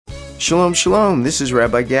Shalom, shalom. This is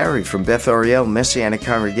Rabbi Gary from Beth Ariel Messianic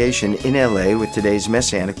Congregation in LA with today's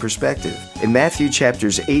Messianic Perspective. In Matthew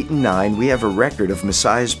chapters 8 and 9, we have a record of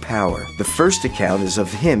Messiah's power. The first account is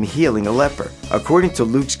of him healing a leper. According to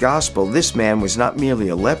Luke's Gospel, this man was not merely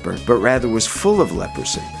a leper, but rather was full of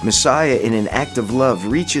leprosy. Messiah, in an act of love,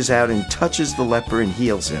 reaches out and touches the leper and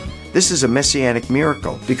heals him. This is a messianic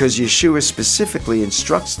miracle because Yeshua specifically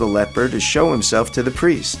instructs the leper to show himself to the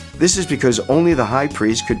priest. This is because only the high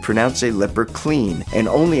priest could pronounce a leper clean, and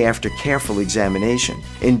only after careful examination.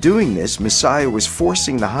 In doing this, Messiah was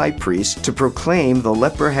forcing the high priest to proclaim the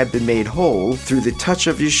leper had been made whole through the touch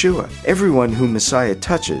of Yeshua. Everyone whom Messiah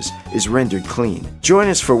touches is rendered clean. Join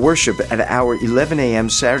us for worship at our 11 a.m.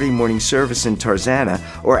 Saturday morning service in Tarzana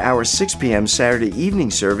or our 6 p.m. Saturday evening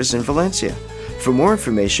service in Valencia. For more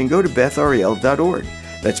information, go to bethariel.org.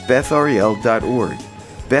 That's bethariel.org.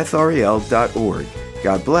 bethariel.org.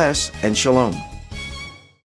 God bless and shalom.